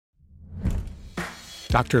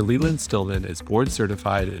Dr. Leland Stillman is board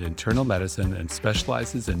certified in internal medicine and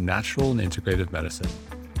specializes in natural and integrative medicine.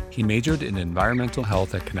 He majored in environmental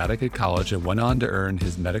health at Connecticut College and went on to earn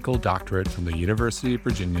his medical doctorate from the University of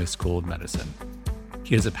Virginia School of Medicine.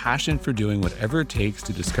 He has a passion for doing whatever it takes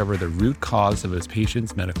to discover the root cause of his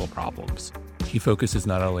patients' medical problems. He focuses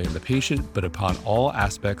not only on the patient, but upon all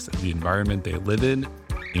aspects of the environment they live in,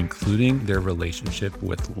 including their relationship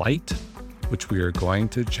with light, which we are going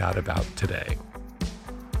to chat about today.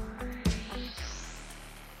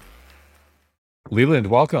 Leland,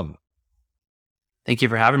 welcome. Thank you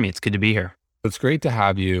for having me. It's good to be here. It's great to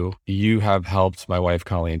have you. You have helped my wife,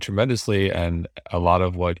 Colleen, tremendously, and a lot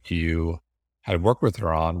of what you had worked with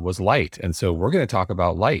her on was light. And so we're going to talk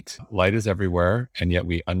about light. Light is everywhere, and yet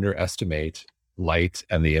we underestimate light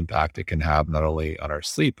and the impact it can have not only on our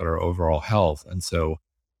sleep, but our overall health. And so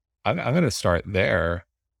I'm going to start there.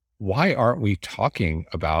 Why aren't we talking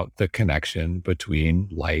about the connection between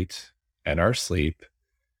light and our sleep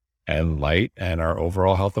and light and our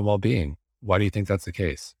overall health and well-being? Why do you think that's the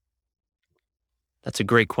case? That's a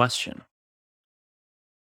great question.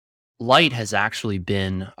 Light has actually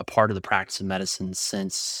been a part of the practice of medicine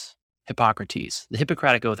since Hippocrates. The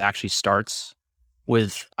Hippocratic Oath actually starts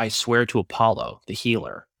with, I swear to Apollo, the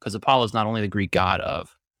healer, because Apollo is not only the Greek god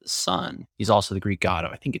of the sun, he's also the Greek god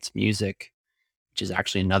of, I think it's music, which is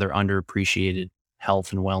actually another underappreciated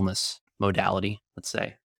health and wellness modality, let's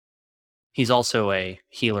say. He's also a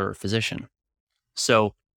healer or physician.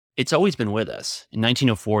 So it's always been with us. In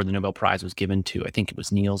 1904, the Nobel Prize was given to, I think it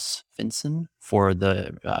was Niels Finsen, for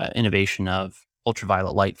the innovation of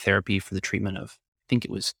ultraviolet light therapy for the treatment of, I think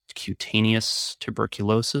it was cutaneous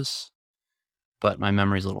tuberculosis, but my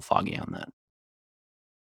memory's a little foggy on that.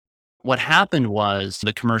 What happened was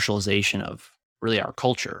the commercialization of really our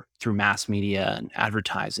culture through mass media and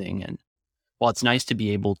advertising. And while it's nice to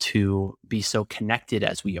be able to be so connected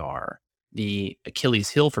as we are, the Achilles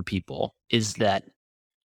heel for people is that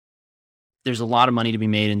there's a lot of money to be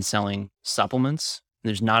made in selling supplements.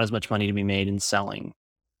 There's not as much money to be made in selling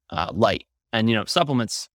light. And,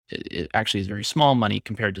 supplements, it actually is very small money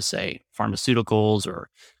compared to, say, pharmaceuticals or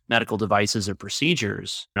medical devices or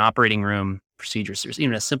procedures. An operating room procedure,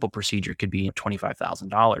 even a simple procedure could be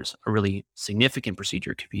 $25,000. A really significant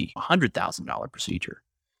procedure could be a $100,000 procedure.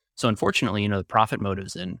 So unfortunately, the profit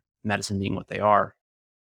motives in medicine being what they are,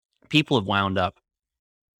 people have wound up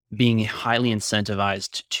being highly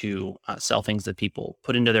incentivized to sell things that people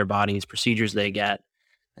put into their bodies, procedures they get,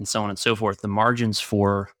 and so on and so forth. The margins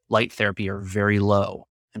for light therapy are very low.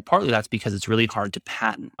 And partly that's because it's really hard to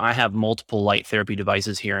patent. I have multiple light therapy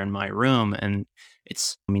devices here in my room, and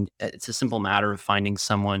it's a simple matter of finding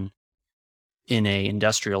someone in a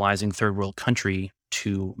industrializing third world country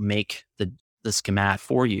to make the schematic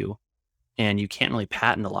for you. And you can't really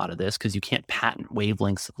patent a lot of this because you can't patent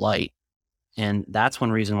wavelengths of light. And that's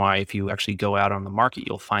one reason why, if you actually go out on the market,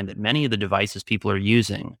 you'll find that many of the devices people are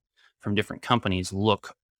using from different companies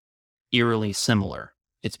look eerily similar.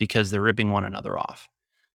 It's because they're ripping one another off.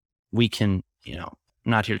 We can, I'm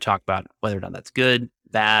not here to talk about whether or not that's good,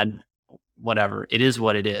 bad, whatever. It is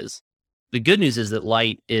what it is. The good news is that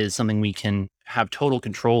light is something we can have total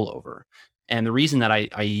control over. And the reason that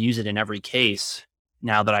I use it in every case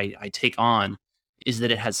now that I take on is that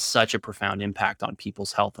it has such a profound impact on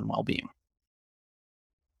people's health and well-being.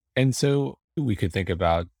 And so we could think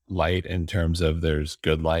about light in terms of there's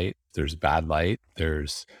good light, there's bad light,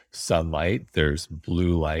 there's sunlight, there's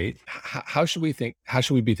blue light. How should we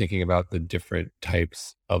be thinking about the different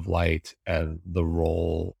types of light and the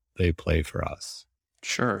role they play for us?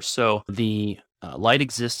 Sure. So the light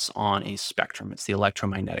exists on a spectrum. It's the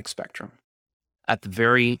electromagnetic spectrum. At the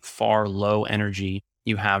very far low energy,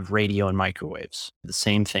 you have radio and microwaves, the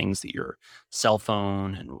same things that your cell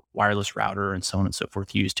phone and wireless router and so on and so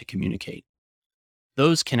forth use to communicate.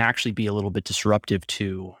 Those can actually be a little bit disruptive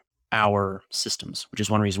to our systems, which is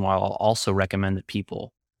one reason why I'll also recommend that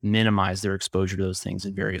people minimize their exposure to those things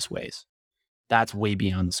in various ways. That's way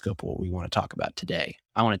beyond the scope of what we want to talk about today.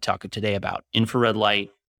 I want to talk today about infrared light,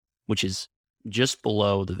 which is just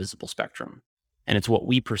below the visible spectrum, and it's what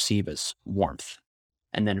we perceive as warmth.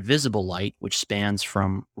 And then visible light, which spans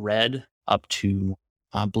from red up to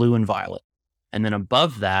blue and violet. And then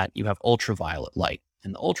above that, you have ultraviolet light.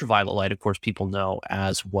 And the ultraviolet light, of course, people know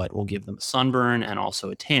as what will give them a sunburn and also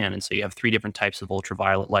a tan. And so you have three different types of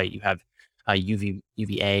ultraviolet light. You have UVA,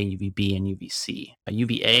 UVB, and UVC.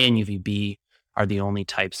 UVA and UVB are the only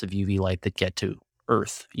types of UV light that get to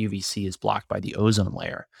Earth. UVC is blocked by the ozone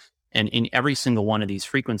layer. And in every single one of these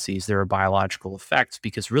frequencies, there are biological effects,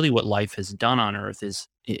 because really what life has done on Earth is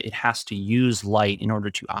it has to use light in order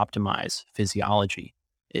to optimize physiology.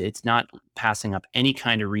 It's not passing up any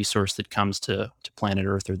kind of resource that comes to planet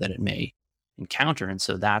Earth or that it may encounter. And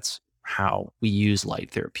so that's how we use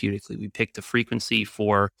light therapeutically. We pick the frequency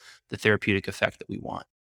for the therapeutic effect that we want.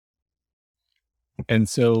 And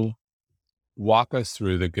so walk us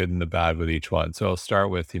through the good and the bad with each one. So I'll start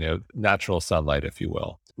with, natural sunlight, if you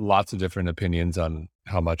will. Lots of different opinions on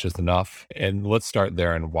how much is enough. And let's start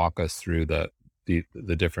there and walk us through the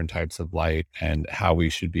different types of light and how we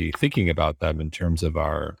should be thinking about them in terms of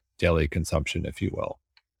our daily consumption, if you will.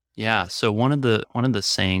 Yeah. So one of the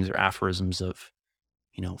sayings or aphorisms of,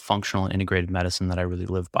 functional and integrated medicine that I really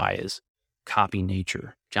live by is copy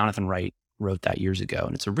nature. Jonathan Wright wrote that years ago.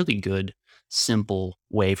 And it's a really good, simple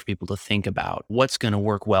way for people to think about what's going to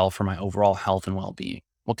work well for my overall health and well-being.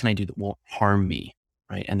 What can I do that won't harm me,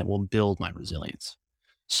 right? And that will build my resilience.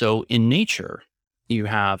 So in nature, you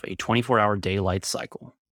have a 24-hour daylight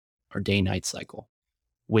cycle or day-night cycle,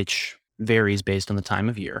 which varies based on the time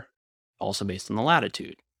of year, also based on the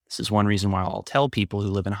latitude. This is one reason why I'll tell people who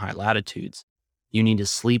live in high latitudes, you need to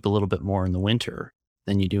sleep a little bit more in the winter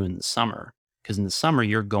than you do in the summer. Because in the summer,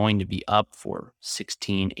 you're going to be up for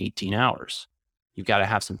 16, 18 hours. You've got to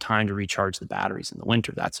have some time to recharge the batteries in the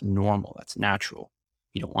winter. That's normal. That's natural.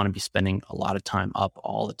 You don't want to be spending a lot of time up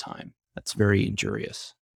all the time. That's very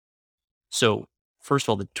injurious. So first of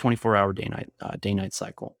all, the 24-hour day-night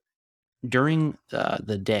cycle. During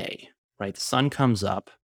the day, right, the sun comes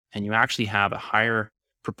up and you actually have a higher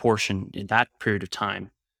proportion in that period of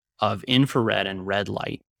time of infrared and red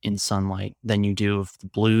light in sunlight than you do of the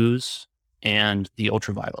blues and the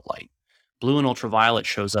ultraviolet light. Blue and ultraviolet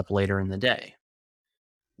shows up later in the day.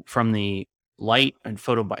 From the light and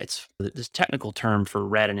this technical term for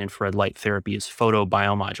red and infrared light therapy is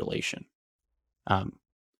photobiomodulation.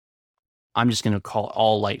 I'm just going to call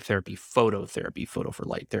all light therapy phototherapy, photo for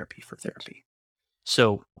light, therapy for therapy.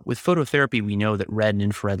 So with phototherapy, we know that red and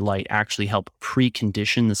infrared light actually help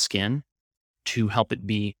precondition the skin to help it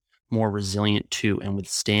be more resilient to and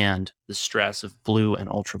withstand the stress of blue and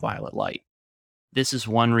ultraviolet light. This is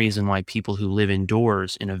one reason why people who live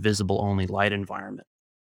indoors in a visible only light environment,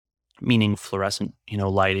 meaning fluorescent,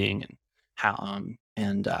 lighting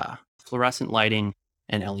and fluorescent lighting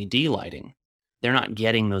and LED lighting, they're not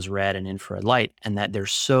getting those red and infrared light, and that they're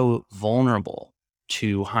so vulnerable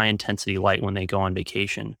to high intensity light when they go on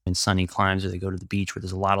vacation in sunny climes or they go to the beach where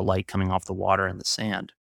there's a lot of light coming off the water and the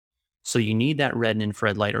sand. So you need that red and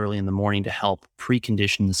infrared light early in the morning to help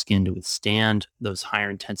precondition the skin to withstand those higher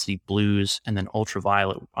intensity blues and then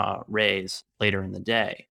ultraviolet rays later in the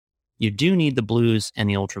day. You do need the blues and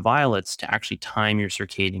the ultraviolets to actually time your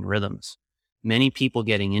circadian rhythms. Many people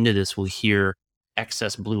getting into this will hear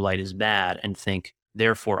excess blue light is bad and think,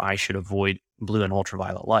 therefore, I should avoid blue and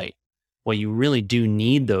ultraviolet light. Well, you really do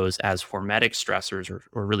need those as hormetic stressors,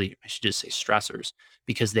 or really, I should just say stressors,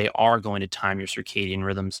 because they are going to time your circadian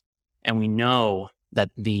rhythms. And we know that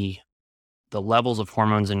the levels of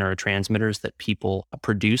hormones and neurotransmitters that people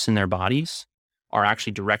produce in their bodies are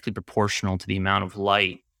actually directly proportional to the amount of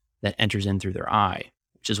light that enters in through their eye,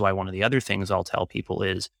 which is why one of the other things I'll tell people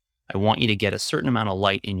is, I want you to get a certain amount of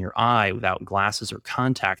light in your eye without glasses or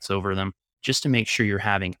contacts over them, just to make sure you're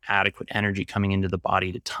having adequate energy coming into the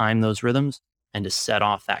body to time those rhythms and to set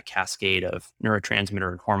off that cascade of neurotransmitter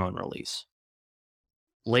and hormone release.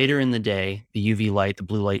 Later in the day, the UV light, the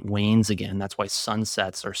blue light wanes again. That's why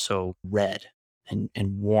sunsets are so red and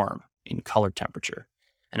warm in color temperature.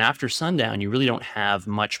 And after sundown, you really don't have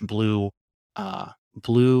much blue,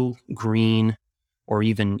 green, or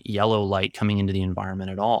even yellow light coming into the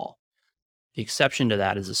environment at all. The exception to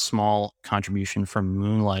that is a small contribution from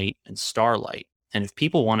moonlight and starlight. And if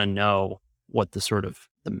people want to know what the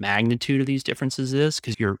magnitude of these differences is,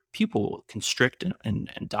 because your pupil will constrict and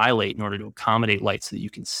dilate in order to accommodate light so that you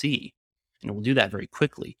can see. And it will do that very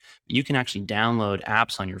quickly. You can actually download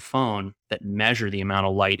apps on your phone that measure the amount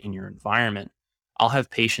of light in your environment. I'll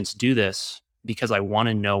have patients do this because I want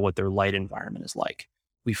to know what their light environment is like.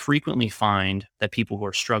 We frequently find that people who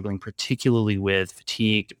are struggling, particularly with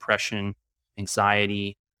fatigue, depression,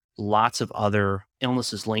 anxiety, lots of other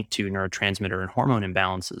illnesses linked to neurotransmitter and hormone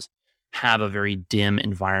imbalances, have a very dim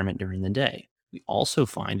environment during the day. We also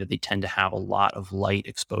find that they tend to have a lot of light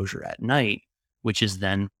exposure at night, which is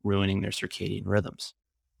then ruining their circadian rhythms.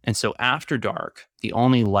 And so after dark, the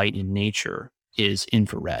only light in nature is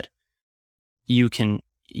infrared.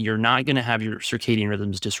 You're not going to have your circadian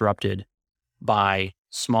rhythms disrupted by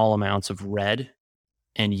small amounts of red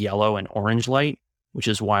and yellow and orange light, which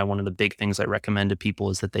is why one of the big things I recommend to people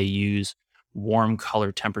is that they use warm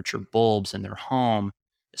color temperature bulbs in their home,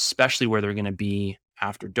 especially where they're going to be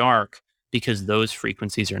after dark, because those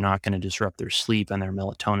frequencies are not going to disrupt their sleep and their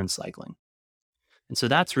melatonin cycling. And so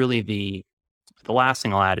that's really the last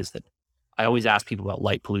thing I'll add is that I always ask people about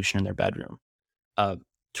light pollution in their bedroom. A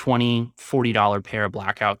 $20, $40 pair of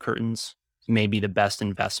blackout curtains may be the best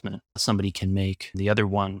investment somebody can make. The other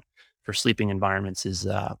one for sleeping environments is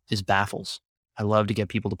baffles. I love to get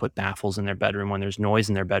people to put baffles in their bedroom when there's noise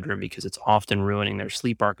in their bedroom because it's often ruining their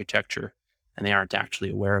sleep architecture and they aren't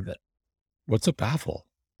actually aware of it. What's a baffle?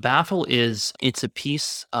 Baffle it's a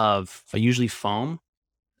piece of usually foam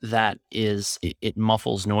that it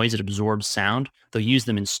muffles noise, it absorbs sound. They'll use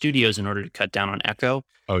them in studios in order to cut down on echo.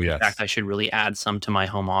 Oh, In yes. fact, I should really add some to my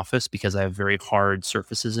home office because I have very hard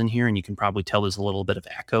surfaces in here, and you can probably tell there's a little bit of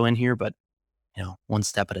echo in here, but one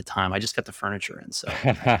step at a time. I just got the furniture in, so I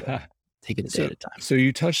have to take it a day So, at a time. so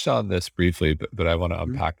you touched on this briefly, but I want to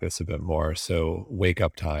Mhm. unpack this a bit more. So wake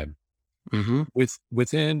up time. Mhm.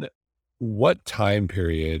 Within what time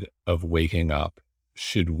period of waking up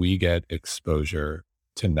should we get exposure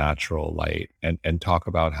to natural light, and talk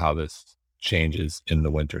about how this changes in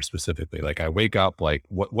the winter specifically? Like I wake up, like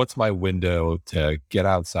what's my window to get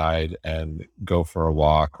outside and go for a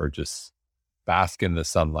walk or just bask in the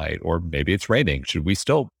sunlight? Or maybe it's raining. Should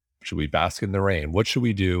we bask in the rain? What should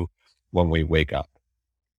we do when we wake up?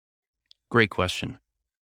 Great question.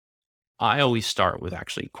 I always start with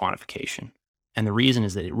actually quantification. And the reason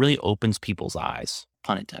is that it really opens people's eyes,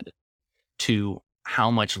 pun intended, to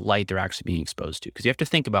how much light they're actually being exposed to. Because you have to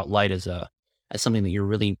think about light as something that you're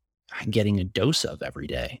really getting a dose of every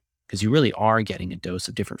day, because you really are getting a dose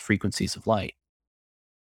of different frequencies of light.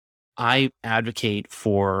 I advocate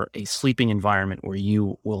for a sleeping environment where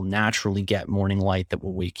you will naturally get morning light that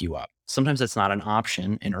will wake you up. Sometimes that's not an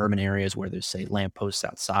option in urban areas where there's, say, lampposts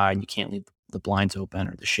outside and you can't leave the blinds open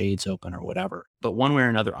or the shades open or whatever. But one way or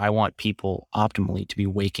another, I want people optimally to be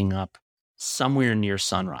waking up somewhere near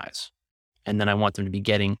sunrise. And then I want them to be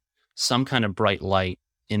getting some kind of bright light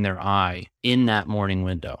in their eye in that morning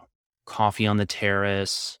window. Coffee on the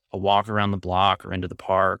terrace, a walk around the block or into the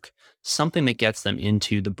park, something that gets them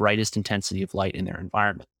into the brightest intensity of light in their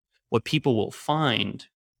environment. What people will find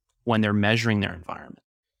when they're measuring their environment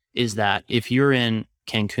is that if you're in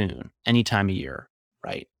Cancun any time of year,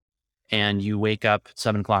 right, and you wake up at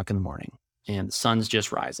 7 o'clock in the morning and the sun's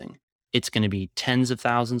just rising, it's going to be tens of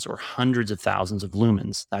thousands or hundreds of thousands of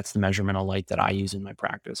lumens. That's the measurement of light that I use in my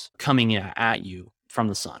practice, coming at you from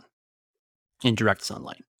the sun in direct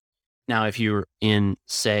sunlight. Now, if you're in,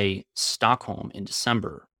 say, Stockholm in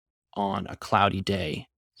December on a cloudy day,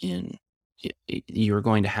 you're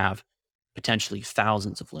going to have potentially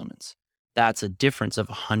thousands of lumens. That's a difference of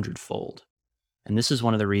 100-fold. And this is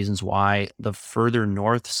one of the reasons why the further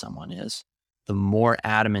north someone is, the more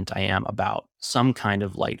adamant I am about some kind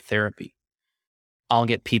of light therapy. I'll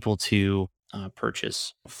get people to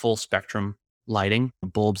purchase full spectrum lighting,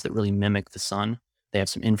 bulbs that really mimic the sun. They have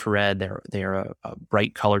some infrared. They're a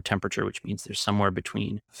bright color temperature, which means they're somewhere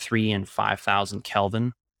between 3 and 5,000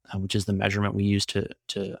 Kelvin, which is the measurement we use to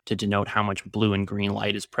denote how much blue and green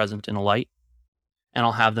light is present in a light. And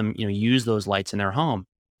I'll have them use those lights in their home.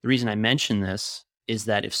 The reason I mention this is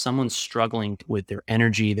that if someone's struggling with their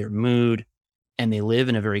energy, their mood, and they live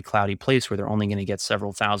in a very cloudy place where they're only going to get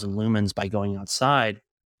several thousand lumens by going outside,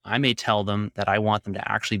 I may tell them that I want them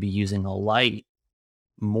to actually be using a light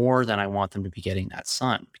more than I want them to be getting that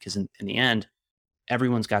sun. Because in the end,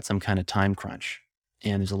 everyone's got some kind of time crunch.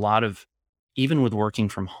 And there's a lot of, even with working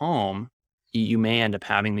from home, you may end up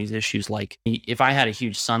having these issues. Like if I had a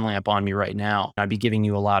huge sun lamp on me right now, I'd be giving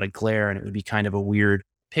you a lot of glare and it would be kind of a weird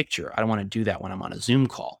picture. I don't want to do that when I'm on a Zoom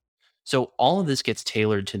call. So all of this gets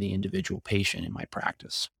tailored to the individual patient in my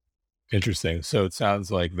practice. Interesting. So it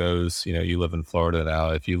sounds like you live in Florida now.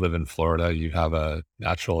 If you live in Florida, you have a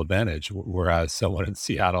natural advantage, whereas someone in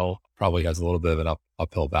Seattle probably has a little bit of an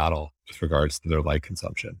uphill battle with regards to their light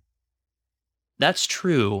consumption. That's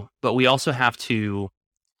true, but we also have to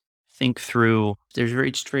think through, there's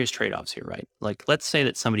various trade-offs here, right? Like let's say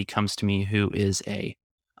that somebody comes to me who is a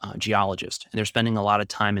geologist and they're spending a lot of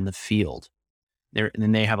time in the field.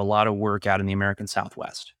 And they have a lot of work out in the American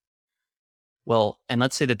Southwest. Well, and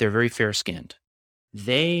let's say that they're very fair skinned.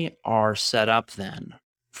 They are set up then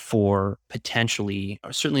for potentially,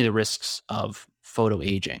 or certainly the risks of photo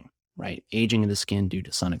aging, right? Aging of the skin due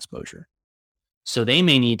to sun exposure. So they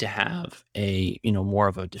may need to have more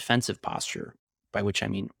of a defensive posture, by which I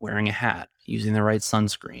mean wearing a hat, using the right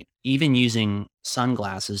sunscreen, even using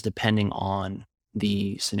sunglasses, depending on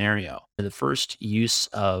the scenario. The first use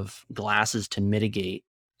of glasses to mitigate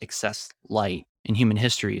excess light in human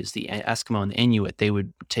history is the Eskimo and the Inuit. They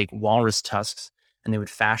would take walrus tusks and they would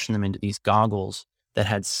fashion them into these goggles that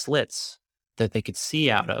had slits that they could see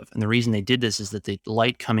out of. And the reason they did this is that the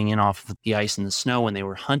light coming in off of the ice and the snow when they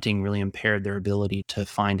were hunting really impaired their ability to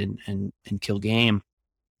find and kill game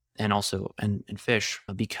and also and fish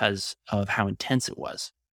because of how intense it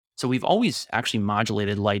was. So we've always actually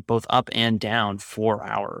modulated light both up and down for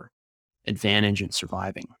our advantage in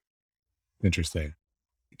surviving. Interesting.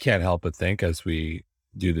 Can't help but think as we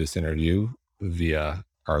do this interview via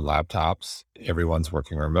our laptops, everyone's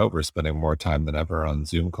working remote. We're spending more time than ever on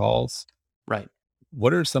Zoom calls. Right.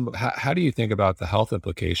 What are how do you think about the health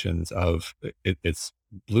implications of it's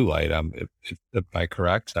blue light? Am I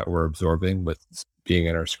correct that we're absorbing with being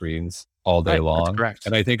in our screens all day Right. That's long? correct.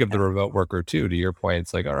 And I think of the remote worker too, to your point,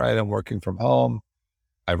 it's like, all right, I'm working from home.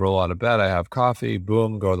 I roll out of bed, I have coffee,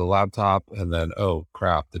 boom, go to the laptop, and then, oh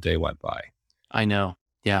crap, the day went by. I know.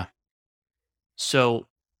 Yeah. So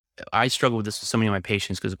I struggle with this with so many of my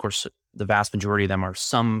patients because, of course, the vast majority of them are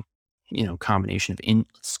some, combination of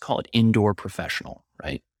let's call it indoor professional,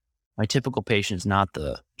 right? My typical patient is not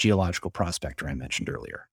the geological prospector I mentioned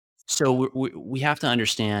earlier. So we have to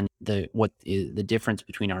understand what is the difference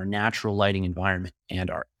between our natural lighting environment and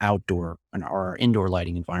our outdoor and our indoor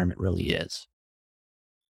lighting environment really is.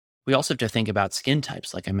 We also have to think about skin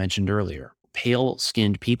types, like I mentioned earlier. Pale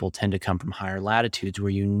skinned people tend to come from higher latitudes where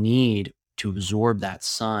you need to absorb that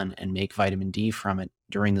sun and make vitamin D from it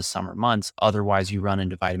during the summer months. Otherwise, you run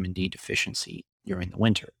into vitamin D deficiency during the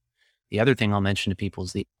winter. The other thing I'll mention to people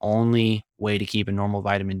is the only way to keep a normal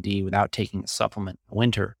vitamin D without taking a supplement in the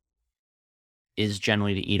winter is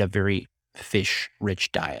generally to eat a very fish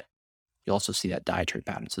rich diet. You also see that dietary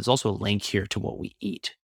pattern. So there's also a link here to what we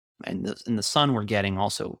eat. And in the sun we're getting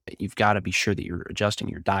also, you've got to be sure that you're adjusting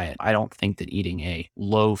your diet. I don't think that eating a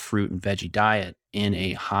low fruit and veggie diet in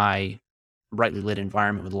a high, brightly lit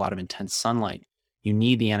environment with a lot of intense sunlight, you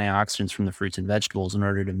need the antioxidants from the fruits and vegetables in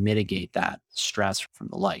order to mitigate that stress from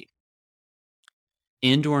the light.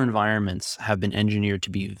 Indoor environments have been engineered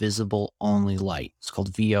to be visible only light. It's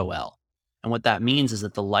called VOL. And what that means is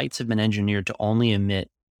that the lights have been engineered to only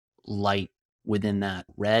emit light within that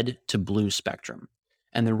red to blue spectrum.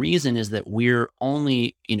 And the reason is that we're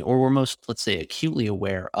only, or we're most, let's say, acutely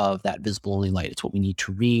aware of that visible only light. It's what we need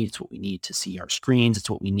to read. It's what we need to see our screens. It's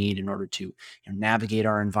what we need in order to navigate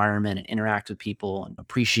our environment and interact with people and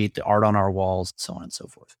appreciate the art on our walls, and so on and so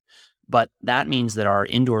forth. But that means that our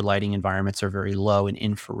indoor lighting environments are very low in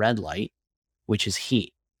infrared light, which is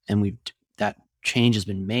heat. And that change has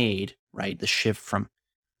been made, right? The shift from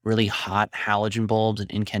really hot halogen bulbs and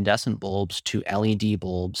incandescent bulbs to LED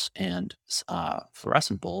bulbs and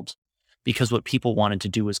fluorescent bulbs, because what people wanted to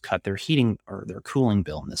do was cut their heating or their cooling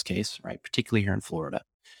bill in this case, right? Particularly here in Florida.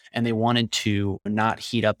 And they wanted to not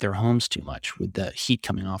heat up their homes too much with the heat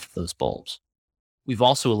coming off of those bulbs. We've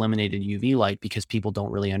also eliminated UV light because people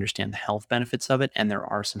don't really understand the health benefits of it. And there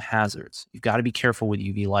are some hazards. You've got to be careful with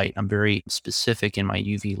UV light. I'm very specific in my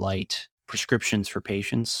UV light prescriptions for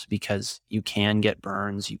patients because you can get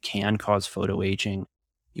burns, you can cause photo aging.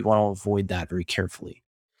 You want to avoid that very carefully.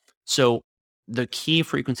 So the key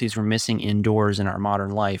frequencies we're missing indoors in our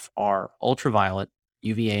modern life are ultraviolet,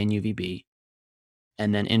 UVA and UVB,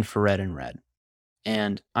 and then infrared and red.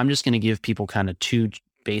 And I'm just going to give people kind of two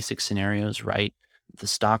basic scenarios, right? The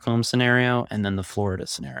Stockholm scenario and then the Florida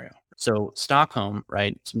scenario. So Stockholm,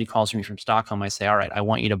 right? Somebody calls me from Stockholm. I say, all right, I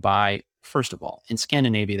want you to buy, first of all, in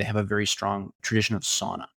Scandinavia, they have a very strong tradition of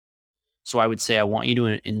sauna. So I would say, I want you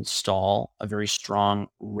to install a very strong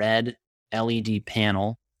red LED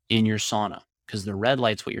panel in your sauna because the red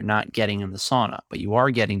light's what you're not getting in the sauna, but you are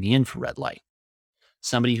getting the infrared light.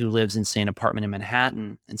 Somebody who lives in, say, an apartment in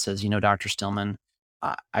Manhattan and says, Dr. Stillman,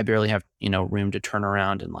 I barely have, room to turn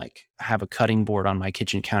around and have a cutting board on my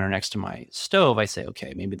kitchen counter next to my stove. I say,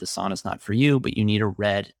 okay, maybe the sauna's not for you, but you need a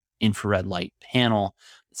red infrared light panel.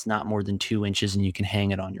 It's not more than 2 inches and you can hang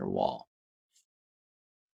it on your wall.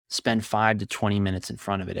 Spend 5 to 20 minutes in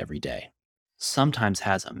front of it every day. Sometimes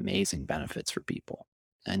has amazing benefits for people.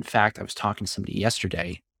 In fact, I was talking to somebody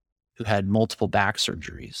yesterday who had multiple back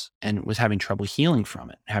surgeries and was having trouble healing from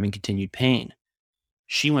it, having continued pain.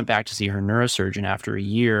 She went back to see her neurosurgeon after a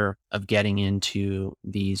year of getting into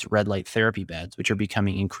these red light therapy beds, which are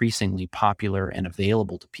becoming increasingly popular and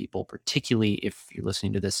available to people, particularly if you're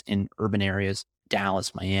listening to this in urban areas,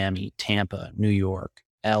 Dallas, Miami, Tampa, New York,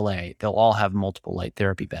 LA. They'll all have multiple light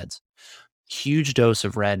therapy beds. Huge dose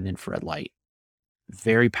of red and infrared light,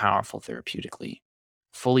 very powerful therapeutically,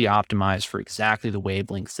 fully optimized for exactly the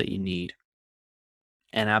wavelengths that you need,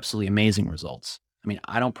 and absolutely amazing results. I mean,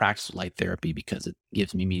 I don't practice light therapy because it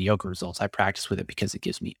gives me mediocre results. I practice with it because it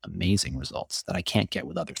gives me amazing results that I can't get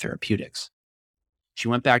with other therapeutics. She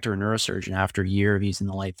went back to her neurosurgeon after a year of using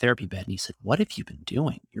the light therapy bed. And he said, "What have you been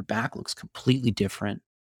doing? Your back looks completely different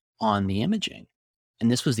on the imaging." And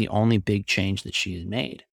this was the only big change that she had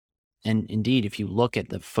made. And indeed, if you look at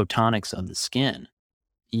the photonics of the skin,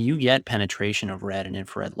 you get penetration of red and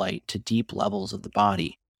infrared light to deep levels of the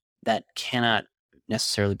body that cannot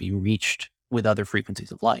necessarily be reached with other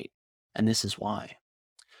frequencies of light. And this is why.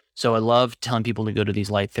 So I love telling people to go to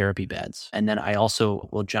these light therapy beds. And then I also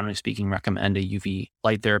will, generally speaking, recommend a UV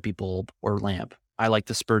light therapy bulb or lamp. I like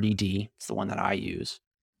the Spur D. It's the one that I use.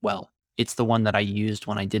 Well, it's the one that I used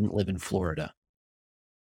when I didn't live in Florida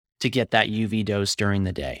to get that UV dose during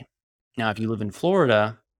the day. Now, if you live in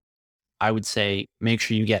Florida, I would say make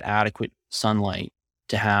sure you get adequate sunlight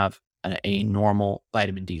to have a normal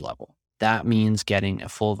vitamin D level. That means getting a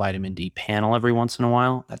full vitamin D panel every once in a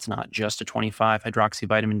while. That's not just a 25 hydroxy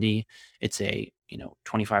vitamin D. It's a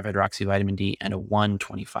 25 hydroxy vitamin D and a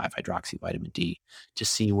 125 hydroxy vitamin D to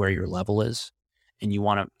see where your level is. And you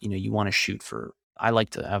want to shoot for. I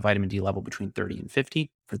like to have vitamin D level between 30 and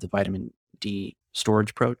 50 for the vitamin D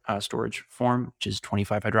storage form, which is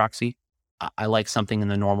 25 hydroxy. I like something in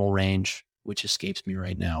the normal range, which escapes me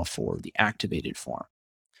right now, for the activated form.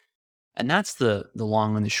 And that's the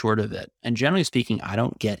long and the short of it. And generally speaking, I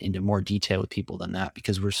don't get into more detail with people than that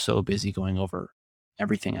because we're so busy going over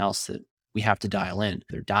everything else that we have to dial in: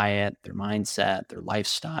 their diet, their mindset, their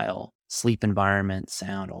lifestyle, sleep environment,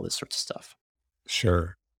 sound, all this sorts of stuff.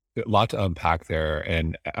 Sure. A lot to unpack there.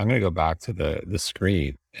 And I'm going to go back to the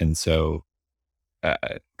screen. And so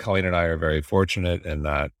Colleen and I are very fortunate in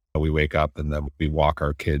that we wake up and then we walk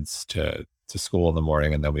our kids to school in the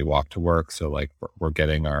morning, and then we walk to work. So like we're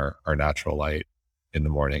getting our natural light in the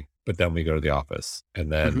morning, but then we go to the office,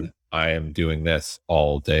 and then I am doing this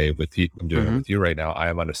all day with you. I'm doing it with you right now. I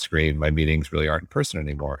am on a screen. My meetings really aren't in person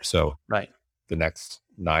anymore. So Right. the next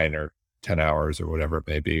 9 or 10 hours or whatever it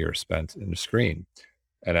may be are spent in the screen.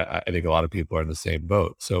 And I think a lot of people are in the same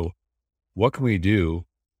boat. So what can we do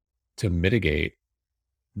to mitigate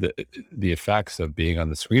the effects of being on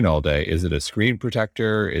the screen all day? Is it a screen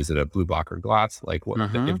protector? Is it a blue blocker glass? Like what,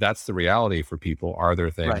 if that's the reality for people, are there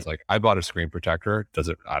things Right. like, I bought a screen protector. Does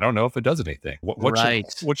it, I don't know if it does anything. What should I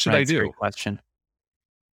That's a do? great question.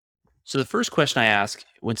 So the first question I ask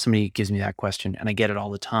when somebody gives me that question, and I get it all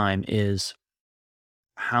the time, is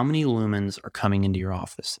how many lumens are coming into your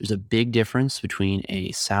office? There's a big difference between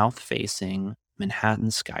a south-facing Manhattan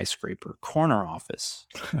skyscraper corner office,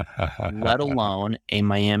 let alone a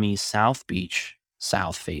Miami South Beach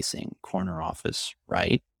south-facing corner office,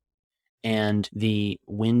 right? And the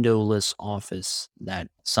windowless office that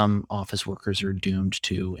some office workers are doomed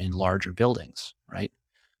to in larger buildings, right?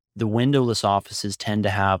 The windowless offices tend to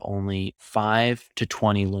have only 5 to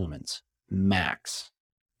 20 lumens max.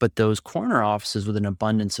 But those corner offices with an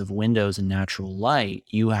abundance of windows and natural light,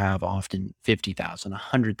 you have often 50,000,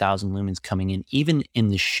 100,000 lumens coming in, even in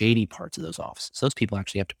the shady parts of those offices. Those people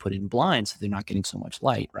actually have to put in blinds so they're not getting so much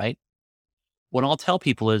light, right? What I'll tell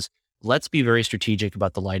people is, let's be very strategic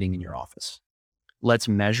about the lighting in your office. Let's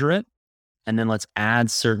measure it, and then let's add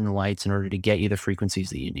certain lights in order to get you the frequencies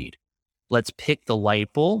that you need. Let's pick the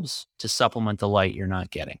light bulbs to supplement the light you're not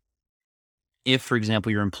getting. If, for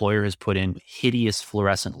example, your employer has put in hideous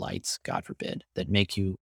fluorescent lights, God forbid, that make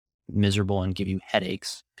you miserable and give you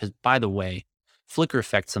headaches, because by the way, flicker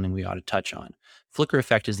effect is something we ought to touch on. Flicker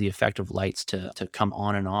effect is the effect of lights to come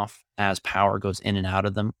on and off as power goes in and out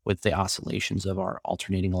of them with the oscillations of our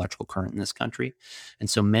alternating electrical current in this country.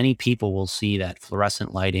 And so many people will see that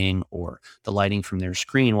fluorescent lighting or the lighting from their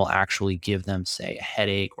screen will actually give them, say, a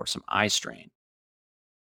headache or some eye strain.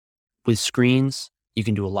 With screens, you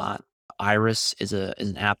can do a lot. Iris is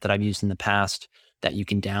an app that I've used in the past that you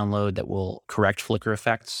can download that will correct flicker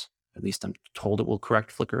effects. At least I'm told it will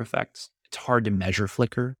correct flicker effects. It's hard to measure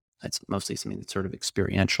flicker. That's mostly something that's sort of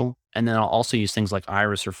experiential. And then I'll also use things like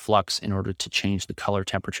Iris or Flux in order to change the color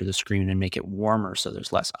temperature of the screen and make it warmer so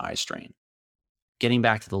there's less eye strain. Getting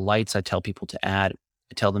back to the lights, I tell people to add.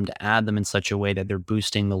 I tell them to add them in such a way that they're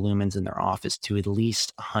boosting the lumens in their office to at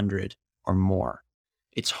least 100 or more.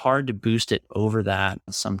 It's hard to boost it over that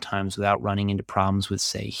sometimes without running into problems with,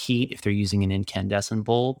 say, heat if they're using an incandescent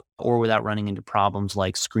bulb, or without running into problems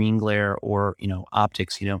like screen glare or,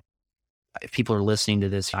 optics. If people are listening to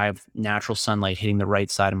this, I have natural sunlight hitting the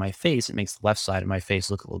right side of my face. It makes the left side of my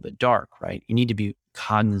face look a little bit dark, right? You need to be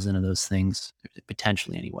cognizant of those things,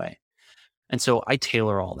 potentially anyway. And so I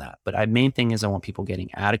tailor all that. But my main thing is I want people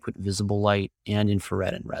getting adequate visible light and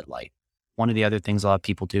infrared and red light. One of the other things a lot of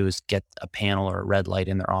people do is get a panel or a red light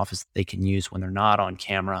in their office that they can use when they're not on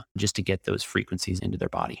camera, just to get those frequencies into their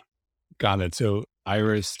body. Got it. So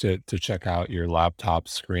Iris to check out your laptop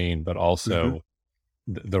screen, but also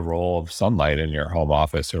the role of sunlight in your home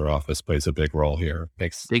office or office plays a big role here.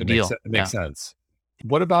 Big deal. It makes sense.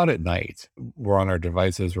 What about at night? We're on our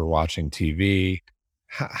devices, we're watching TV.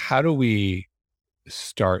 How do we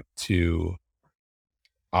start to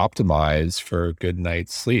optimize for a good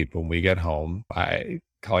night's sleep when we get home?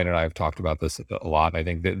 Colleen and I have talked about this a lot. I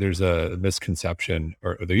think that there's a misconception,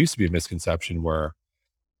 or there used to be a misconception where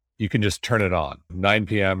you can just turn it on 9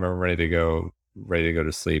 p.m. and ready to go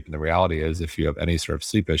to sleep. And the reality is, if you have any sort of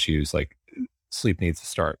sleep issues, like sleep needs to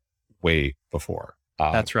start way before.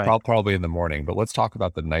 That's right. Probably in the morning. But let's talk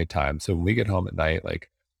about the nighttime. So when we get home at night, like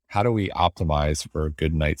how do we optimize for a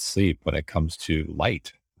good night's sleep when it comes to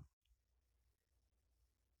light?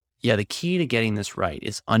 Yeah, the key to getting this right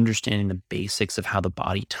is understanding the basics of how the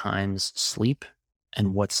body times sleep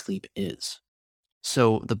and what sleep is.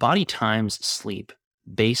 So the body times sleep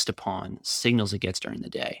based upon signals it gets during the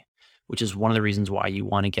day, which is one of the reasons why you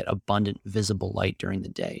want to get abundant visible light during the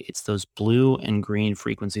day. It's those blue and green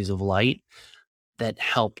frequencies of light that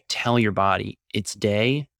help tell your body it's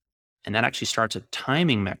day. And that actually starts a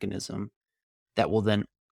timing mechanism that will then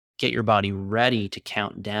get your body ready to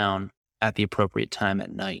count down at the appropriate time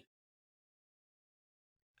at night.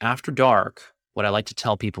 After dark, what I like to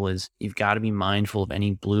tell people is you've got to be mindful of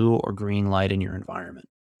any blue or green light in your environment.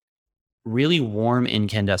 Really warm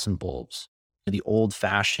incandescent bulbs, the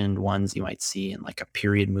old-fashioned ones you might see in like a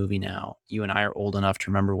period movie now. You and I are old enough to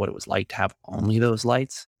remember what it was like to have only those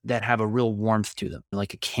lights that have a real warmth to them,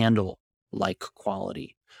 like a candle-like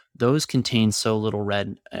quality. Those contain so little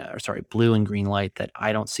blue and green light that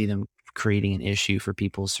I don't see them creating an issue for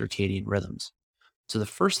people's circadian rhythms. So the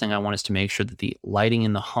first thing I want is to make sure that the lighting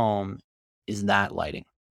in the home is that lighting.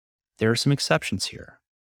 There are some exceptions here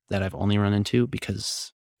that I've only run into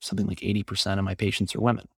because something like 80% of my patients are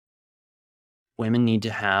women. Women need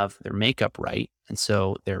to have their makeup right. And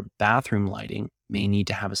so their bathroom lighting may need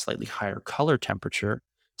to have a slightly higher color temperature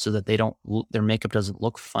so that their makeup doesn't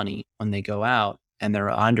look funny when they go out and they're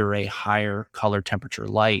under a higher color temperature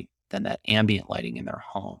light than that ambient lighting in their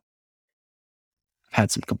home. I've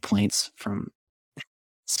had some complaints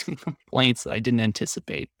that I didn't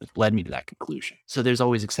anticipate that led me to that conclusion. So there's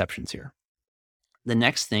always exceptions here. The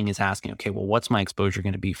next thing is asking, okay, well, what's my exposure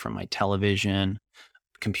going to be from my television,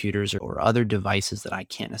 computers, or other devices that I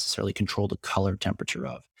can't necessarily control the color temperature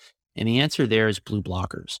of? And the answer there is blue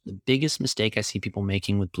blockers. The biggest mistake I see people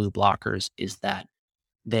making with blue blockers is that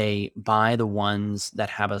they buy the ones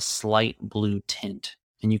that have a slight blue tint.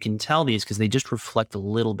 And you can tell these because they just reflect a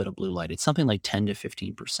little bit of blue light. It's something like 10 to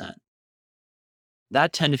 15%.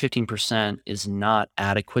 That 10 to 15% is not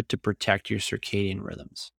adequate to protect your circadian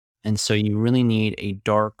rhythms. And so you really need a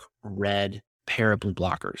dark red pair of blue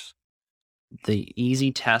blockers. The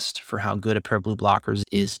easy test for how good a pair of blue blockers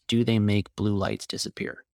is, do they make blue lights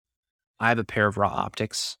disappear? I have a pair of raw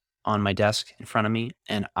optics on my desk in front of me,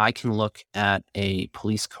 and I can look at a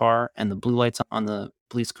police car and the blue lights on the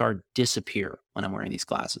police car disappear when I'm wearing these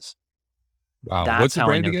glasses. Wow. That's What's the how I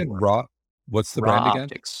brand know again? they work. What's the Raw brand again?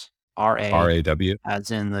 Optics. RA, RAW.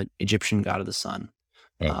 as in the Egyptian god of the sun.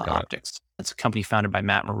 Got it. Optics. It's a company founded by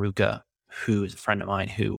Matt Maruka, who is a friend of mine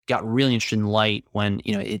who got really interested in light when,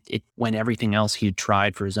 when everything else he'd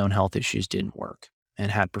tried for his own health issues didn't work,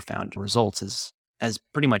 and had profound results as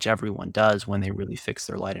pretty much everyone does when they really fix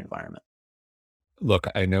their light environment. Look,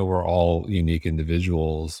 I know we're all unique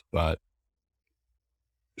individuals, but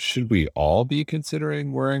should we all be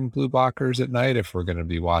considering wearing blue blockers at night if we're going to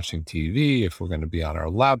be watching TV, if we're going to be on our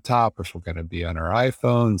laptop, if we're going to be on our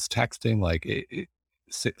iPhones, texting? Like,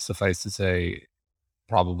 suffice to say,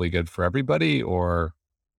 probably good for everybody, or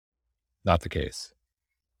not the case?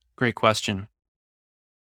 Great question.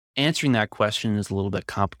 Answering that question is a little bit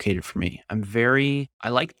complicated for me. I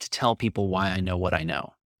like to tell people why I know what I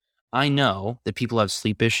know. I know that people who have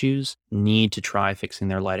sleep issues need to try fixing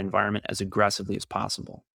their light environment as aggressively as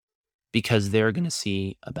possible because they're going to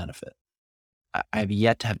see a benefit. I have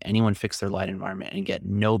yet to have anyone fix their light environment and get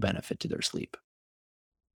no benefit to their sleep.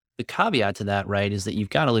 The caveat to that, right, is that you've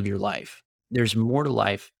got to live your life. There's more to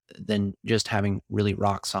life than just having really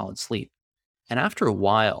rock solid sleep. And after a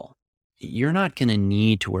while, you're not going to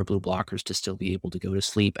need to wear blue blockers to still be able to go to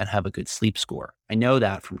sleep and have a good sleep score. I know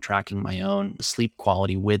that from tracking my own sleep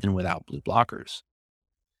quality with and without blue blockers.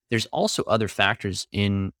 There's also other factors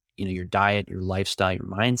in, your diet, your lifestyle, your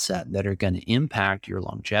mindset that are going to impact your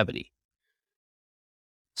longevity.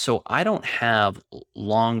 So I don't have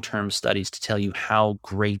long-term studies to tell you how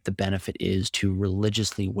great the benefit is to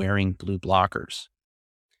religiously wearing blue blockers.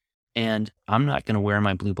 And I'm not going to wear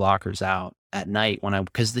my blue blockers out at night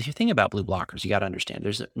because the thing about blue blockers, you got to understand,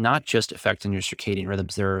 there's not just effects on your circadian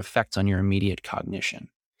rhythms, there are effects on your immediate cognition.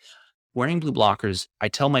 Wearing blue blockers, I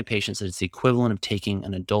tell my patients that it's the equivalent of taking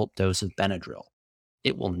an adult dose of Benadryl.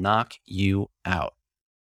 It will knock you out.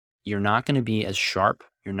 You're not going to be as sharp.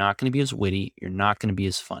 You're not going to be as witty. You're not going to be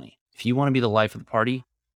as funny. If you want to be the life of the party,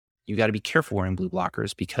 you got to be careful wearing blue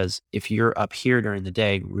blockers, because if you're up here during the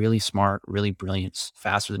day, really smart, really brilliant,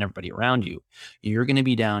 faster than everybody around you, you're going to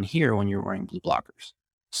be down here when you're wearing blue blockers.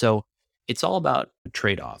 So it's all about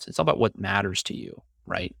trade-offs. It's all about what matters to you,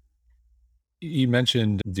 right? You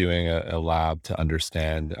mentioned doing a lab to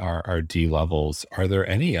understand our D levels. Are there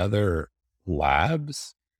any other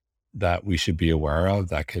labs that we should be aware of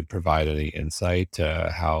that could provide any insight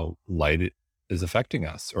to how is affecting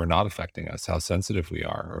us or not affecting us, how sensitive we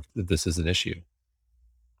are, or if this is an issue?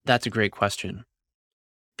 That's a great question.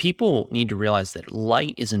 People need to realize that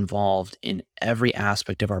light is involved in every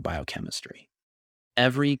aspect of our biochemistry.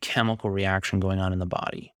 Every chemical reaction going on in the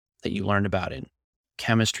body that you learned about in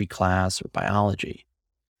chemistry class or biology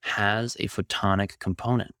has a photonic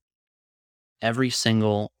component. Every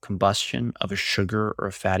single combustion of a sugar or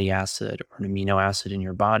a fatty acid or an amino acid in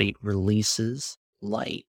your body releases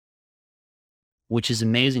light, which is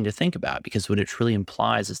amazing to think about, because what it really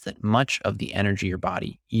implies is that much of the energy your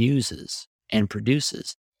body uses and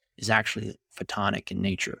produces is actually photonic in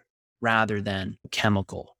nature rather than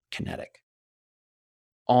chemical kinetic.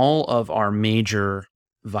 All of our major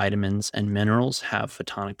vitamins and minerals have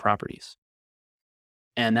photonic properties.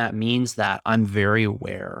 And that means that I'm very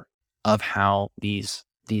aware of how these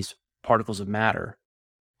particles of matter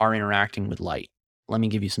are interacting with light. Let me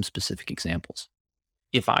give you some specific examples.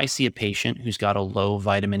 If I see a patient who's got a low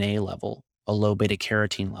vitamin A level, a low beta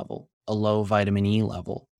carotene level, a low vitamin E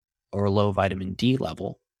level, or a low vitamin D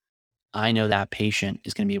level, I know that patient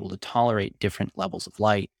is going to be able to tolerate different levels of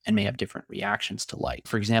light and may have different reactions to light.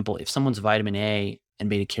 For example, if someone's vitamin A and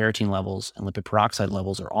beta carotene levels and lipid peroxide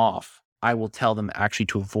levels are off, I will tell them actually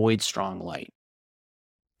to avoid strong light,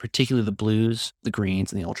 particularly the blues, the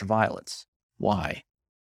greens, and the ultraviolets. Why?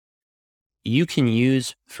 You can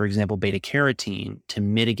use, for example, beta carotene to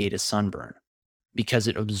mitigate a sunburn because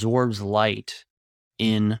it absorbs light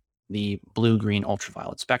in the blue-green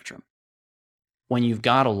ultraviolet spectrum. When you've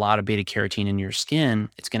got a lot of beta carotene in your skin,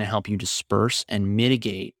 it's going to help you disperse and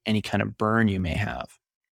mitigate any kind of burn you may have.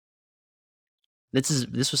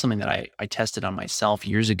 This was something that I tested on myself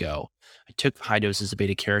years ago. I took high doses of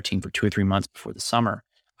beta carotene for 2 or 3 months before the summer.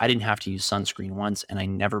 I didn't have to use sunscreen once, and I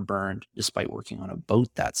never burned despite working on a boat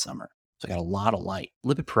that summer. So I got a lot of light.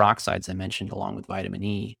 Lipid peroxides I mentioned along with vitamin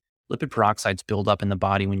E. Lipid peroxides build up in the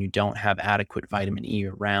body when you don't have adequate vitamin E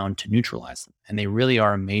around to neutralize them. And they really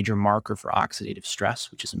are a major marker for oxidative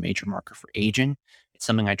stress, which is a major marker for aging. It's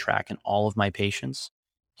something I track in all of my patients.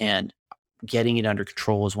 And getting it under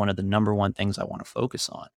control is one of the number one things I want to focus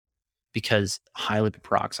on, because high lipid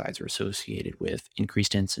peroxides are associated with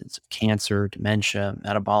increased incidence of cancer, dementia,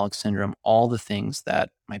 metabolic syndrome, all the things that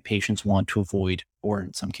my patients want to avoid, or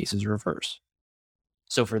in some cases reverse.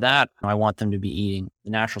 So for that, I want them to be eating the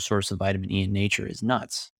natural source of vitamin E in nature is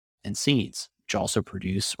nuts and seeds, which also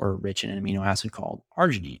produce or are rich in an amino acid called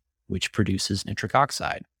arginine, which produces nitric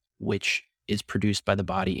oxide, which is produced by the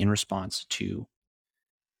body in response to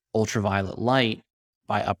ultraviolet light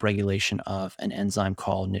by upregulation of an enzyme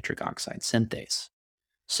called nitric oxide synthase.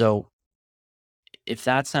 So if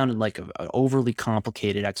that sounded like an overly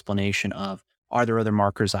complicated explanation of are there other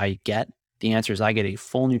markers I get, the answer is I get a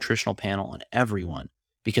full nutritional panel on everyone,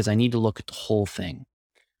 because I need to look at the whole thing.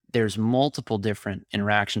 There's multiple different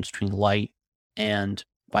interactions between light and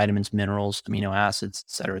vitamins, minerals, amino acids,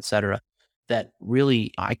 et cetera, that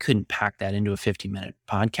really I couldn't pack that into a 50-minute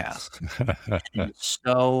podcast. It's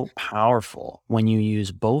so powerful when you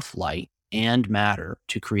use both light and matter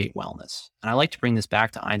to create wellness. And I like to bring this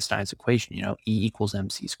back to Einstein's equation, E equals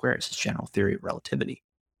mc squared. It's his general theory of relativity.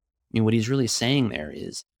 I mean, what he's really saying there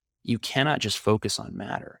is you cannot just focus on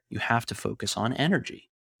matter. You have to focus on energy.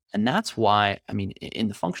 And that's why, I mean, in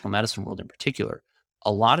the functional medicine world in particular,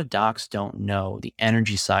 a lot of docs don't know the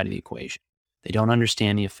energy side of the equation. They don't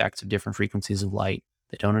understand the effects of different frequencies of light.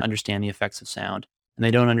 They don't understand the effects of sound. And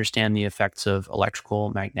they don't understand the effects of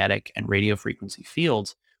electrical, magnetic, and radio frequency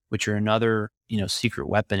fields, which are another, secret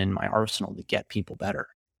weapon in my arsenal to get people better.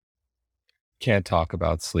 Can't talk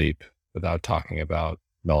about sleep without talking about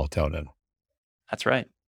melatonin. That's right.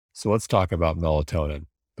 So let's talk about melatonin,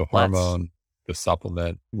 the hormone, the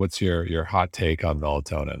supplement. What's your hot take on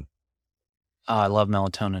melatonin? I love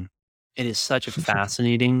melatonin. It is such a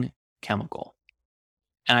fascinating chemical.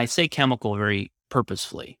 And I say chemical very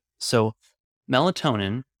purposefully. So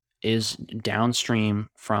melatonin is downstream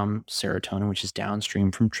from serotonin, which is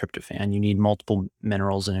downstream from tryptophan. You need multiple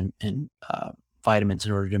minerals and vitamins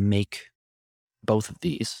in order to make both of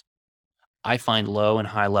these. I find low and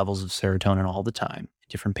high levels of serotonin all the time,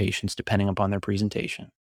 different patients, depending upon their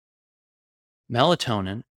presentation.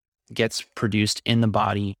 Melatonin gets produced in the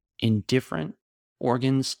body in different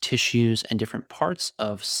organs, tissues, and different parts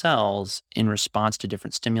of cells in response to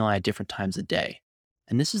different stimuli at different times of day.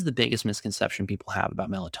 And this is the biggest misconception people have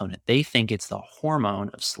about melatonin. They think it's the hormone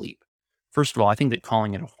of sleep. First of all, I think that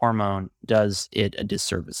calling it a hormone does it a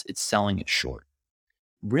disservice. It's selling it short.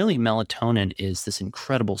 Really, melatonin is this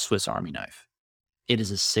incredible Swiss Army knife. It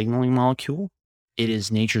is a signaling molecule. It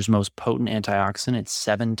is nature's most potent antioxidant. It's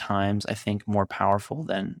 7 times, I think, more powerful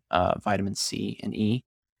than vitamin C and E.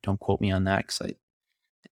 Don't quote me on that because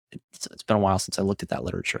it's been a while since I looked at that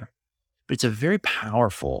literature. But it's a very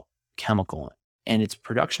powerful chemical, and its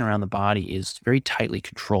production around the body is very tightly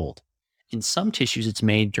controlled. In some tissues, it's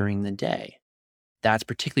made during the day. That's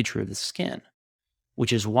particularly true of the skin,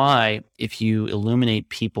 which is why if you illuminate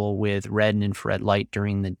people with red and infrared light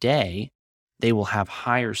during the day, they will have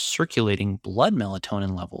higher circulating blood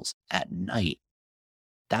melatonin levels at night.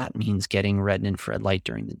 That means getting red and infrared light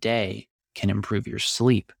during the day can improve your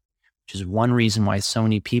sleep, which is one reason why so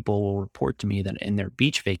many people will report to me that in their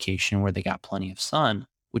beach vacation where they got plenty of sun,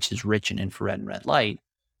 which is rich in infrared and red light,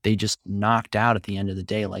 they just knocked out at the end of the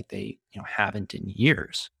day like they haven't in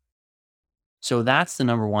years. So that's the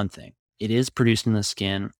number one thing. It is produced in the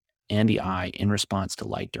skin and the eye in response to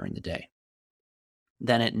light during the day.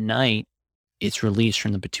 Then at night, it's released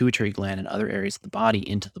from the pituitary gland and other areas of the body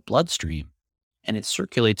into the bloodstream, and it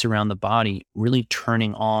circulates around the body, really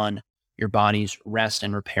turning on your body's rest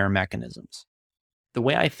and repair mechanisms. The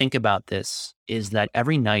way I think about this is that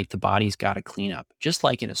every night the body's got to clean up, just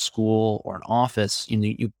like in a school or an office.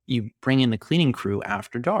 You bring in the cleaning crew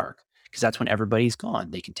after dark because that's when everybody's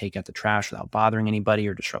gone. They can take out the trash without bothering anybody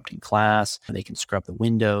or disrupting class. They can scrub the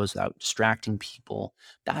windows without distracting people.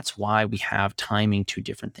 That's why we have timing to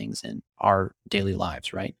different things in our daily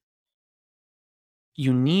lives, right?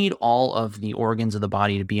 You need all of the organs of the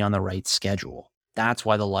body to be on the right schedule. That's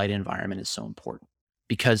why the light environment is so important.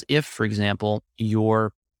 Because if, for example,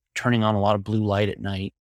 you're turning on a lot of blue light at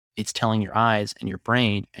night, it's telling your eyes and your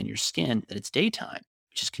brain and your skin that it's daytime,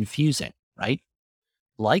 which is confusing, right?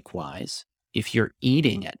 Likewise, if you're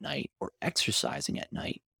eating at night or exercising at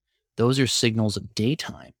night, those are signals of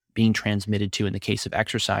daytime being transmitted to, in the case of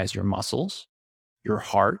exercise, your muscles, your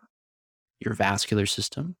heart, your vascular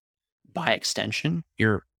system, by extension,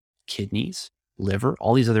 your kidneys, liver,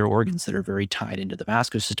 all these other organs that are very tied into the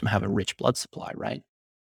vascular system have a rich blood supply, right?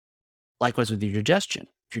 Likewise with your digestion.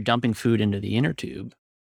 If you're dumping food into the inner tube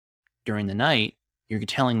during the night, you're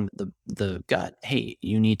telling the gut, hey,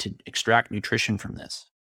 you need to extract nutrition from this.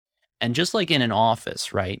 And just like in an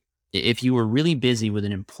office, right? If you were really busy with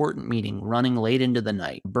an important meeting, running late into the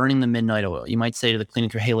night, burning the midnight oil, you might say to the cleaning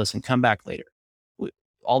crew, hey, listen, come back later.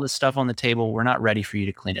 All this stuff on the table, we're not ready for you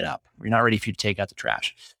to clean it up. We're not ready for you to take out the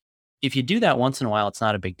trash. If you do that once in a while, it's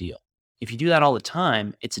not a big deal. If you do that all the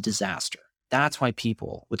time, it's a disaster. That's why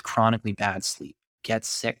people with chronically bad sleep get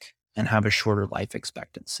sick and have a shorter life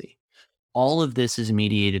expectancy. All of this is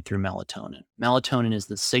mediated through melatonin. Melatonin is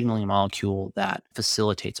the signaling molecule that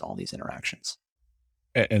facilitates all these interactions.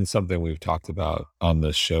 And something we've talked about on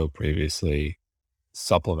this show previously,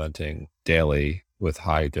 supplementing daily with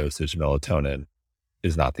high dosage melatonin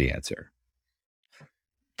is not the answer.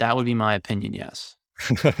 That would be my opinion, yes.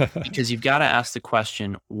 Because you've got to ask the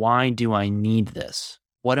question, why do I need this?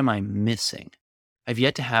 What am I missing? I've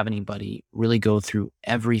yet to have anybody really go through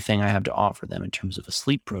everything I have to offer them in terms of a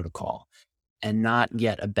sleep protocol and not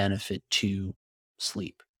get a benefit to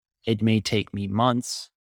sleep. It may take me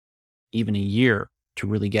months, even a year, to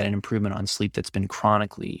really get an improvement on sleep that's been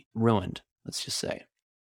chronically ruined, let's just say.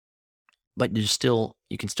 But you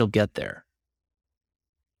can still get there.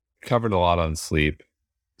 Covered a lot on sleep.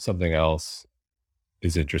 Something else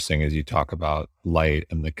is interesting as you talk about light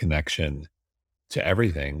and the connection to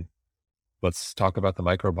everything. Let's talk about the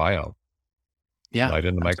microbiome. Yeah. Light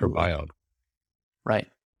in the absolutely. microbiome. Right.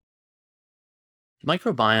 The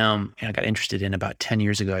microbiome, I got interested in about 10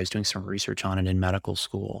 years ago. I was doing some research on it in medical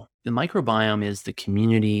school. The microbiome is the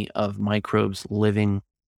community of microbes living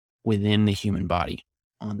within the human body,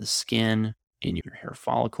 on the skin, in your hair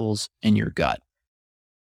follicles, and your gut.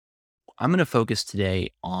 I'm going to focus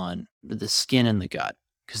today on the skin and the gut,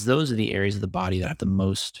 because those are the areas of the body that have the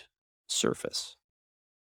most surface.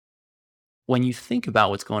 When you think about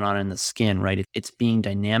what's going on in the skin, right, it's being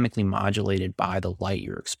dynamically modulated by the light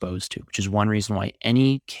you're exposed to, which is one reason why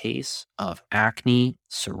any case of acne,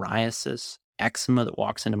 psoriasis, eczema that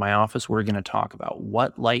walks into my office, we're going to talk about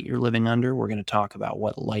what light you're living under. We're going to talk about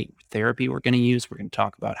what light therapy we're going to use. We're going to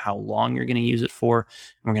talk about how long you're going to use it for.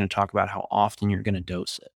 And we're going to talk about how often you're going to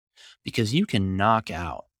dose it. because you can knock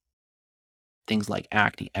out things like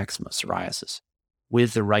acne, eczema, psoriasis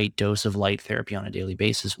with the right dose of light therapy on a daily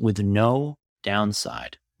basis with no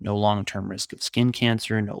downside, no long-term risk of skin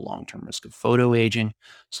cancer, no long-term risk of photoaging,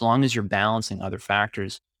 so long as you're balancing other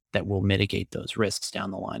factors that will mitigate those risks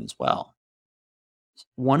down the line as well.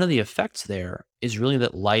 One of the effects there is really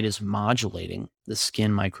that light is modulating the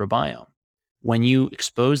skin microbiome. When you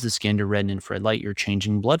expose the skin to red and infrared light, you're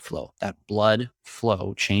changing blood flow. That blood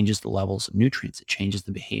flow changes the levels of nutrients. It changes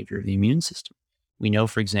the behavior of the immune system. We know,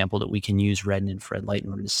 for example, that we can use red and infrared light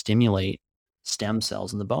in order to stimulate stem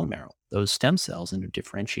cells in the bone marrow. Those stem cells end up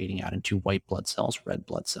differentiating out into white blood cells, red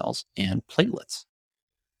blood cells, and platelets,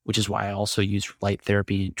 which is why I also use light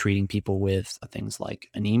therapy in treating people with things like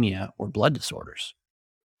anemia or blood disorders.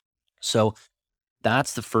 So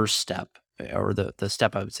that's the first step, or the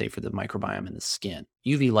step I would say for the microbiome in the skin.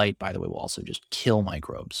 UV light, by the way, will also just kill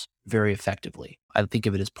microbes very effectively. I think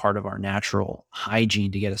of it as part of our natural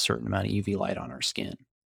hygiene to get a certain amount of UV light on our skin.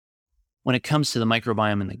 When it comes to the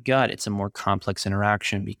microbiome in the gut, it's a more complex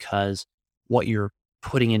interaction because what you're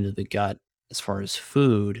putting into the gut as far as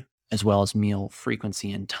food, as well as meal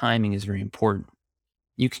frequency and timing, is very important.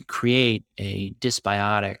 You can create a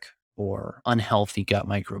dysbiotic or unhealthy gut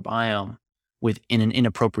microbiome within an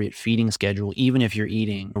inappropriate feeding schedule, even if you're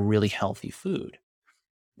eating a really healthy food.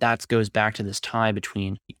 That goes back to this tie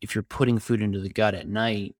between if you're putting food into the gut at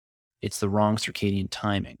night, it's the wrong circadian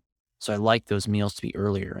timing. So I like those meals to be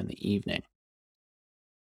earlier in the evening.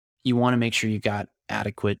 You want to make sure you've got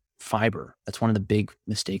adequate fiber. That's one of the big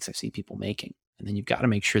mistakes I see people making. And then you've got to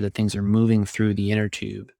make sure that things are moving through the inner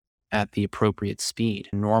tube at the appropriate speed.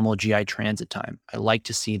 Normal GI transit time, I like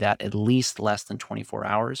to see that at least less than 24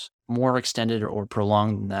 hours. More extended or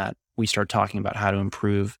prolonged than that, we start talking about how to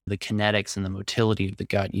improve the kinetics and the motility of the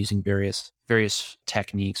gut using various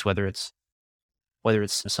techniques, whether it's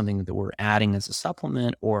something that we're adding as a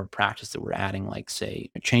supplement or a practice that we're adding, like, say,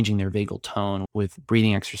 changing their vagal tone with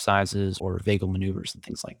breathing exercises or vagal maneuvers and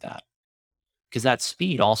things like that. Because that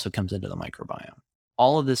speed also comes into the microbiome.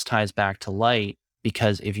 All of this ties back to light,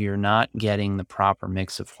 because if you're not getting the proper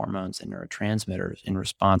mix of hormones and neurotransmitters in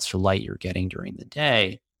response to light you're getting during the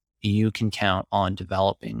day, you can count on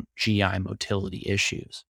developing GI motility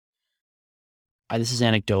issues. This is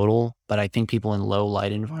anecdotal, but I think people in low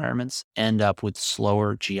light environments end up with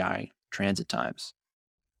slower GI transit times.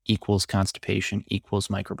 Equals constipation, equals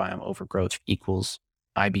microbiome overgrowth, equals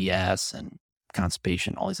IBS and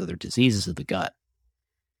constipation, all these other diseases of the gut.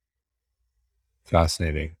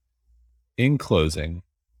 Fascinating. In closing,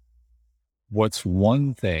 what's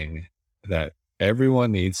one thing that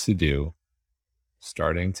everyone needs to do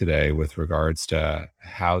starting today with regards to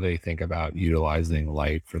how they think about utilizing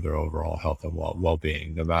light for their overall health and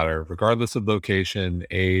well-being, no matter, regardless of location,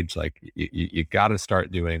 age? Like, you got to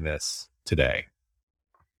start doing this today.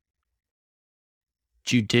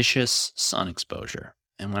 Judicious sun exposure.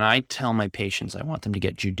 And when I tell my patients I want them to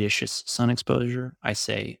get judicious sun exposure, I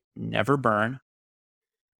say never burn,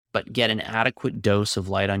 but get an adequate dose of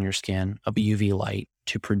light on your skin, of UV light,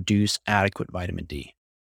 to produce adequate vitamin D.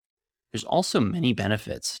 There's also many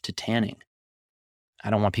benefits to tanning. I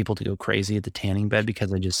don't want people to go crazy at the tanning bed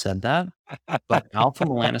because I just said that, but alpha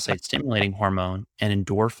melanocyte stimulating hormone and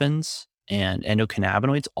endorphins and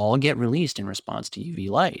endocannabinoids all get released in response to UV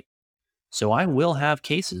light. So I will have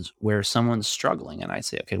cases where someone's struggling and I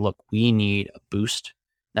say, okay, look, we need a boost.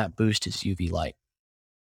 That boost is UV light.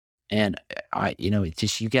 And it's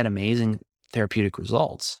just, you get amazing therapeutic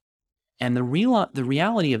results. And the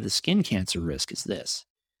reality of the skin cancer risk is this: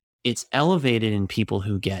 it's elevated in people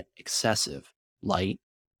who get excessive light,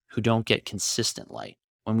 who don't get consistent light.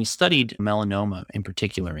 When we studied melanoma in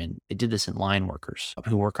particular, and they did this in line workers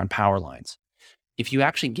who work on power lines, if you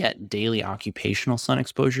actually get daily occupational sun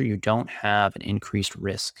exposure, you don't have an increased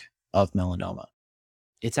risk of melanoma.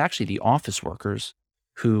 It's actually the office workers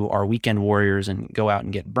who are weekend warriors and go out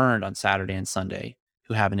and get burned on Saturday and Sunday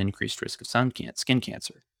who have an increased risk of skin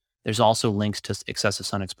cancer. There's also links to excessive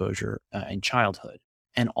sun exposure in childhood,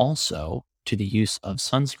 and also to the use of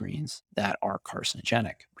sunscreens that are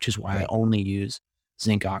carcinogenic, which is why I only use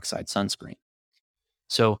zinc oxide sunscreen.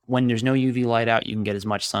 So when there's no UV light out, you can get as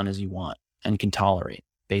much sun as you want and can tolerate,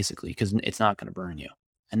 basically, because it's not going to burn you.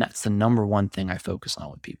 And that's the number one thing I focus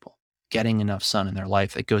on with people: getting enough sun in their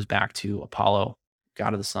life. It goes back to Apollo,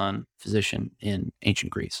 god of the sun, physician in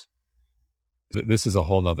ancient Greece. This is a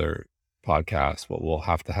whole nother podcast. We'll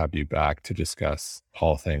have to have you back to discuss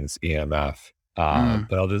all things EMF.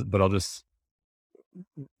 But I'll just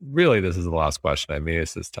really, this is the last question. I mean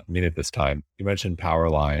it this time. You mentioned power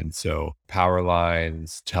lines. So power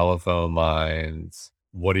lines, telephone lines,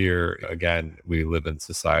 What are your, again, we live in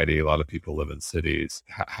society, a lot of people live in cities.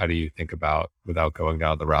 How do you think about, without going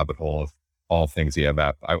down the rabbit hole of all things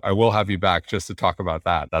EMF? I will have you back just to talk about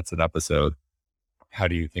that. That's an episode. How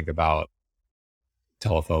do you think about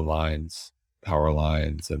telephone lines, power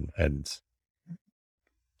lines, and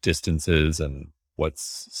distances, and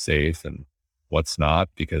what's safe and what's not?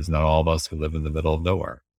 Because not all of us can live in the middle of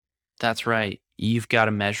nowhere. That's right. You've got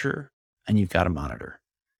to measure and you've got to monitor,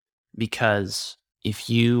 because if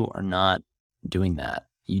you are not doing that,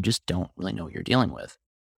 you just don't really know what you're dealing with.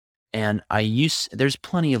 And there's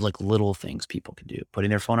plenty of like little things people can do: putting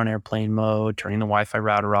their phone on airplane mode, turning the Wi-Fi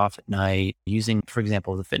router off at night, using, for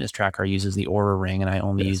example, the fitness tracker uses the Aura Ring and I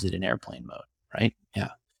only use it in airplane mode, right?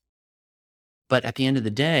 Yeah. But at the end of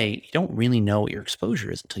the day, you don't really know what your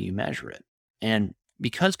exposure is until you measure it. And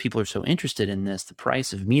because people are so interested in this, the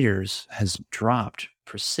price of meters has dropped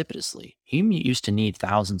precipitously. You used to need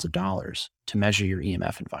thousands of dollars to measure your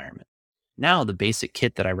EMF environment. Now, the basic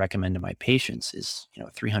kit that I recommend to my patients is,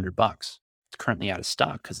 $300. It's currently out of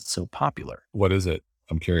stock because it's so popular. What is it?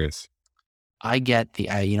 I'm curious. I get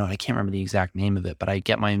I can't remember the exact name of it, but I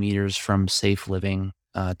get my meters from Safe Living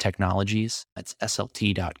Technologies. It's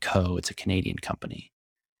SLT.co. It's a Canadian company.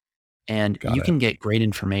 And you can get great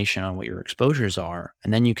information on what your exposures are,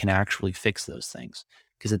 and then you can actually fix those things.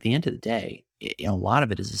 Because at the end of the day, a lot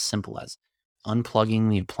of it is as simple as unplugging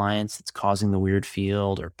the appliance that's causing the weird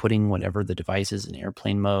field, or putting whatever the device is in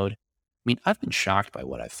airplane mode. I mean, I've been shocked by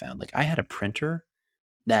what I've found. Like, I had a printer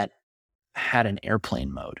that had an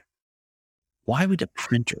airplane mode. Why would a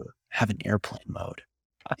printer have an airplane mode?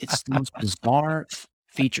 It's the most bizarre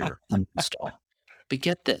feature to install. But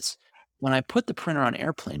get this, when I put the printer on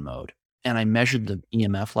airplane mode and I measured the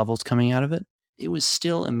EMF levels coming out of it, it was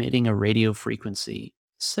still emitting a radio frequency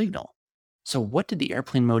signal. So what did the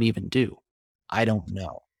airplane mode even do? I don't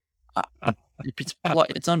know.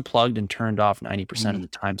 It's unplugged and turned off 90% of the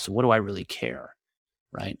time. So what do I really care?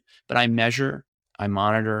 Right. But I measure, I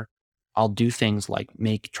monitor. I'll do things like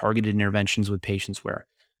make targeted interventions with patients where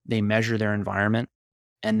they measure their environment,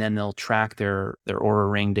 and then they'll track their Aura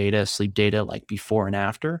Ring data, sleep data, like before and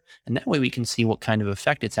after. And that way we can see what kind of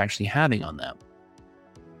effect it's actually having on them.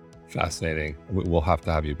 Fascinating. We'll have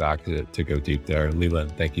to have you back to go deep there.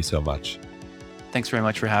 Leland, thank you so much. Thanks very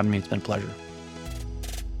much for having me. It's been a pleasure.